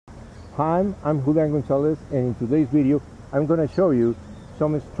Hi, I'm Julián González, and in today's video I'm going to show you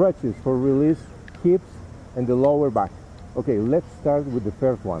some stretches for release hips and the lower back. Okay, let's start with the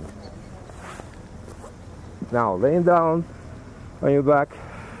first one. Now laying down on your back,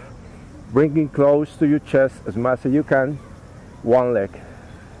 bringing close to your chest as much as you can, one leg,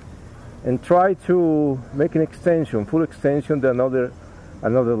 and try to make an extension, full extension to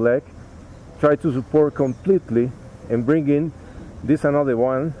another leg. Try to support completely and bring in this another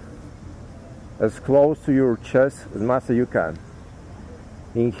one as close to your chest as much as you can.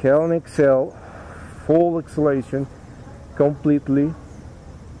 Inhale and exhale, full exhalation completely,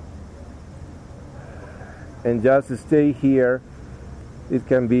 and just stay here. It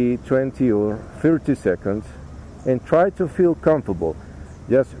can be 20 or 30 seconds, and try to feel comfortable.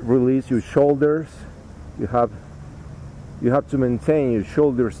 Just release your shoulders. You have to maintain your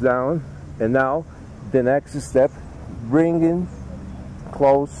shoulders down. And now the next step, bringing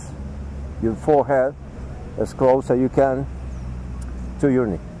close your forehead as close as you can to your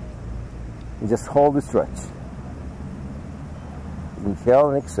knee, and just hold the stretch. Inhale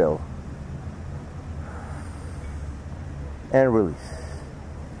and exhale, and release.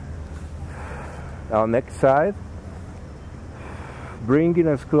 Now next side, bringing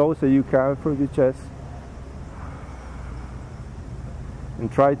as close as you can for the chest,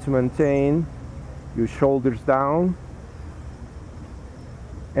 and try to maintain your shoulders down,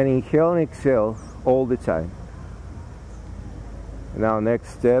 and inhale and exhale all the time. Now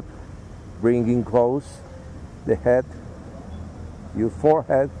next step, bringing close the head, your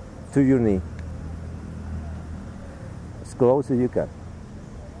forehead to your knee, as close as you can.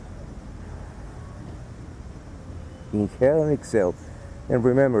 Inhale and exhale, and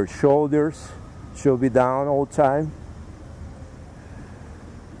remember, shoulders should be down all the time.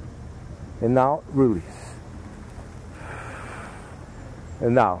 And now release.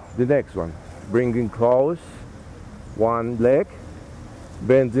 And now the next one, bringing close, one leg,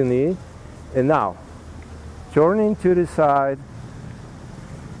 bend the knee, and now turning to the side,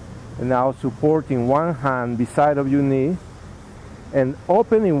 and now supporting one hand beside of your knee, and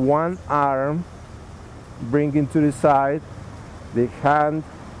opening one arm, bringing to the side, the hand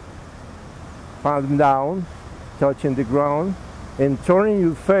palm down, touching the ground, and turning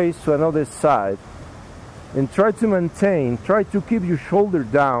your face to another side, and try to maintain, try to keep your shoulder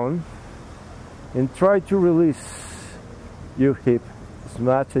down, and try to release your hip as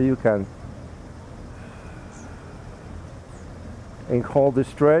much as you can, and hold the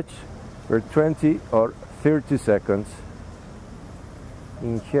stretch for 20 or 30 seconds.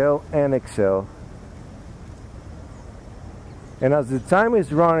 Inhale and exhale, and as the time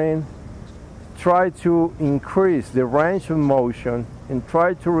is running, try to increase the range of motion and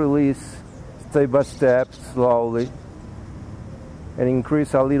try to release step by step, slowly, and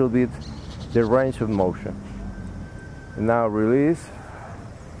increase a little bit the range of motion. And now release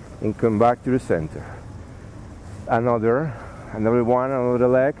and come back to the center. Another one, another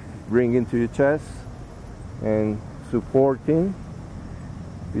leg, bring into your chest and supporting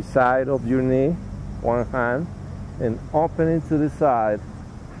the side of your knee, one hand, and opening to the side.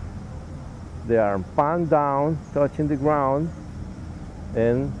 The arm palm down, touching the ground,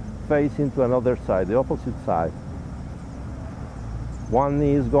 and facing to another side, the opposite side. One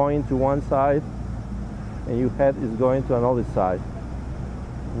knee is going to one side, and your head is going to another side.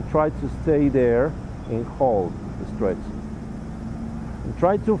 And try to stay there and hold the stretch. And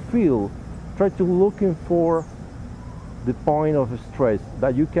try to feel, try to looking for the point of a stretch,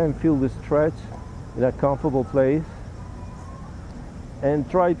 that you can feel the stretch in a comfortable place, and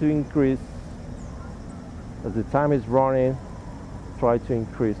try to increase. As the time is running, try to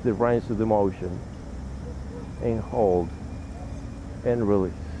increase the range of the motion, and hold and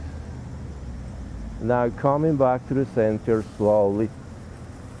release. Now coming back to the center slowly,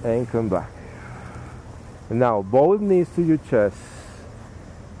 and come back. And now both knees to your chest,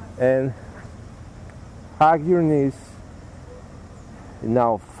 and hug your knees. And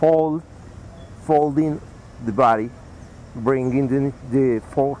now folding the body, bringing the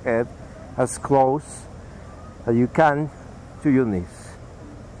forehead as close as you can to your knees,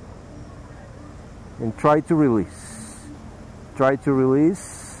 and try to release. Try to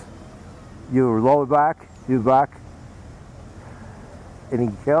release your lower back, your back, and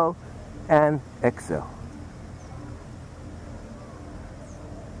inhale and exhale.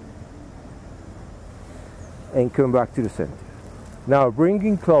 And come back to the center. Now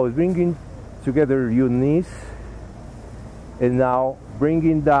bringing close, bringing together your knees, and now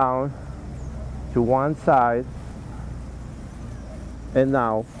bringing down to one side, and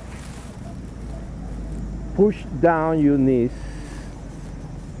now push down your knees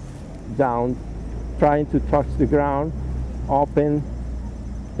down, trying to touch the ground. Open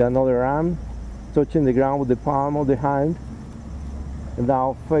the another arm, touching the ground with the palm of the hand, and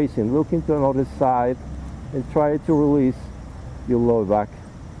now facing, looking to another side, and try to release your lower back.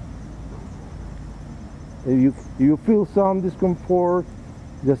 If you feel some discomfort,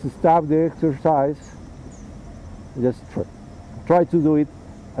 just stop the exercise. Just try to do it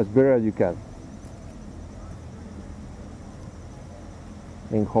as better as you can.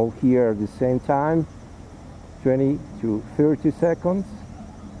 And hold here at the same time, 20 to 30 seconds.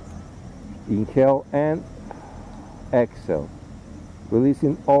 Inhale and exhale,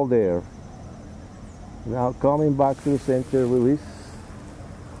 releasing all the air. Now coming back to the center, release.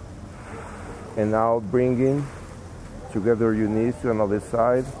 And now bringing together your knees to another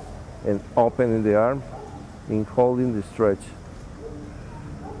side and opening the arm and holding the stretch.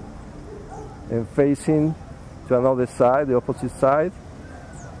 And facing to another side, the opposite side.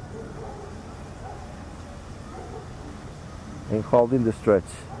 And holding the stretch.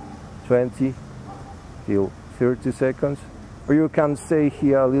 20 till 30 seconds. Or you can stay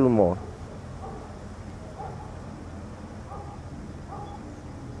here a little more.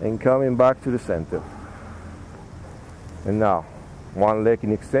 And coming back to the center. And now, one leg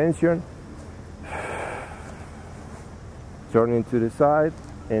in extension. Turning to the side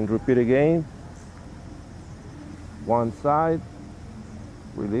and repeat again. One side,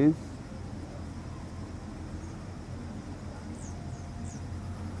 release.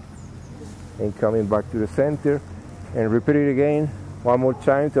 And coming back to the center and repeat it again. One more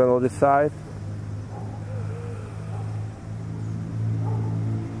time to another side.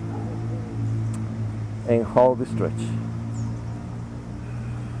 And hold the stretch.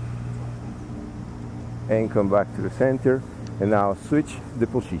 And come back to the center. And now switch the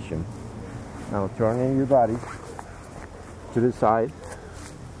position. Now turning your body to the side.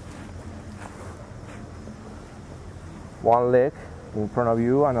 One leg in front of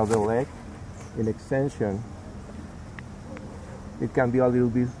you, another leg in extension. It can be a little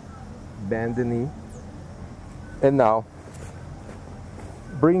bit bend the knee. And now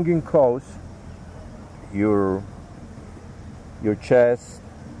bringing close your chest,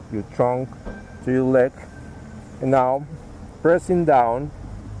 your trunk to your leg, and now pressing down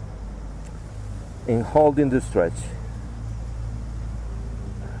and holding the stretch.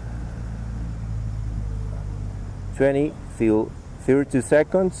 (20 till 30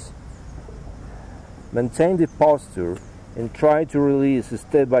 seconds). Maintain the posture and try to release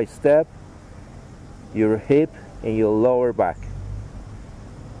step by step your hip and your lower back.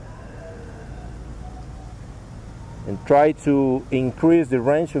 And try to increase the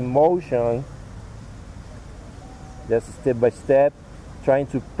range of motion, just step by step, trying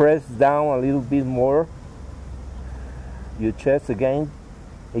to press down a little bit more your chest again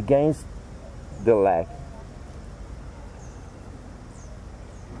against the leg.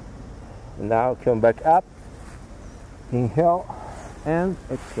 And now come back up, inhale and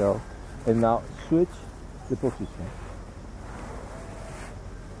exhale, and now switch the position.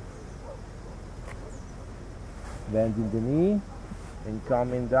 Bending the knee and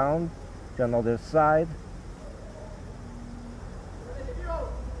coming down to another side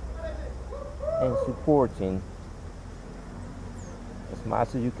and supporting as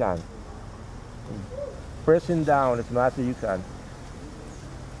much as you can, pressing down as much as you can.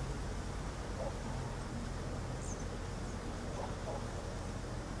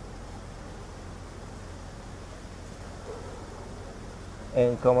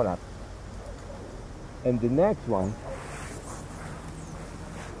 And coming up. And the next one,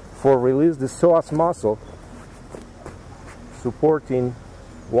 for release the psoas muscle, supporting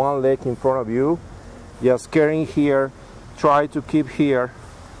one leg in front of you, just carrying here, try to keep here,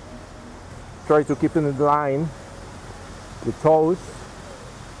 try to keep in line, the toes,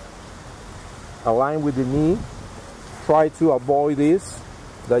 align with the knee, try to avoid this,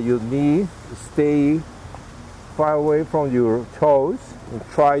 that your knee stay far away from your toes, and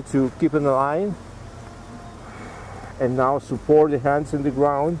try to keep in line. And now support the hands in the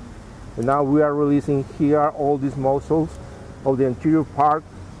ground. And now we are releasing here all these muscles of the anterior part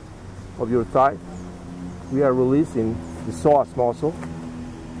of your thigh. We are releasing the psoas muscle.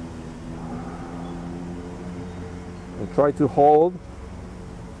 And try to hold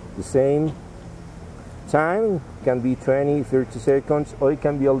the same time. It can be 20, 30 seconds, or it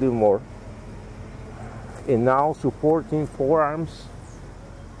can be a little more. And now supporting forearms.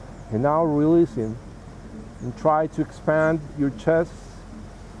 And now releasing. And try to expand your chest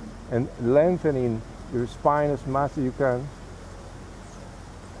and lengthening your spine as much as you can.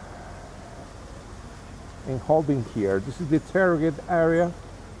 And holding here. This is the target area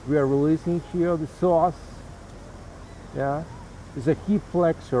We are releasing here the S.A.S. Yeah, it's a hip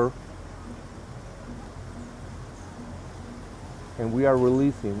flexor, and we are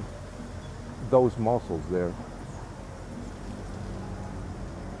releasing those muscles there.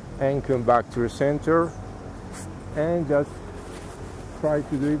 And come back to the center and just try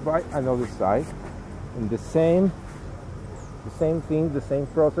to do it by another side. And the same thing, the same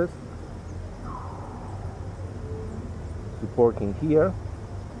process. Supporting here.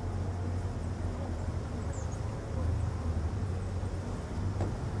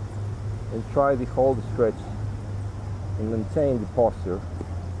 And try the whole stretch and maintain the posture.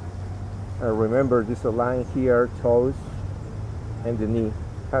 And remember, this align here, toes and the knee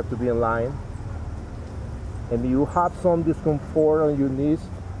have to be in line. And you have some discomfort on your knees,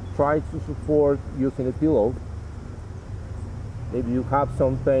 try to support using a pillow. Maybe you have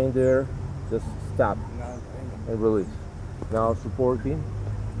some pain there, just stop and release. Now supporting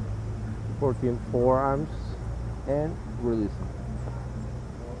forearms and releasing.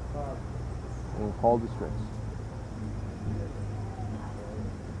 And hold the stretch.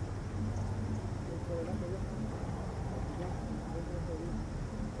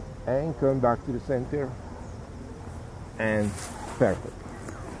 And come back to the center. And perfect.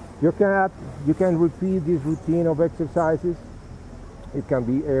 You can repeat this routine of exercises. It can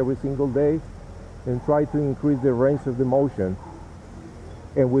be every single day, and try to increase the range of the motion.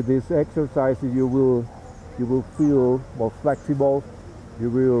 And with these exercises, you will feel more flexible. You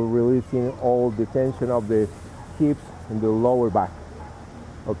will releasing all the tension of the hips and the lower back.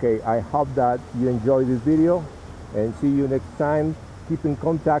 Okay, I hope that you enjoyed this video, and see you next time. Keep in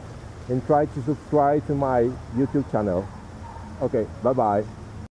contact and try to subscribe to my YouTube channel. Okay, bye-bye.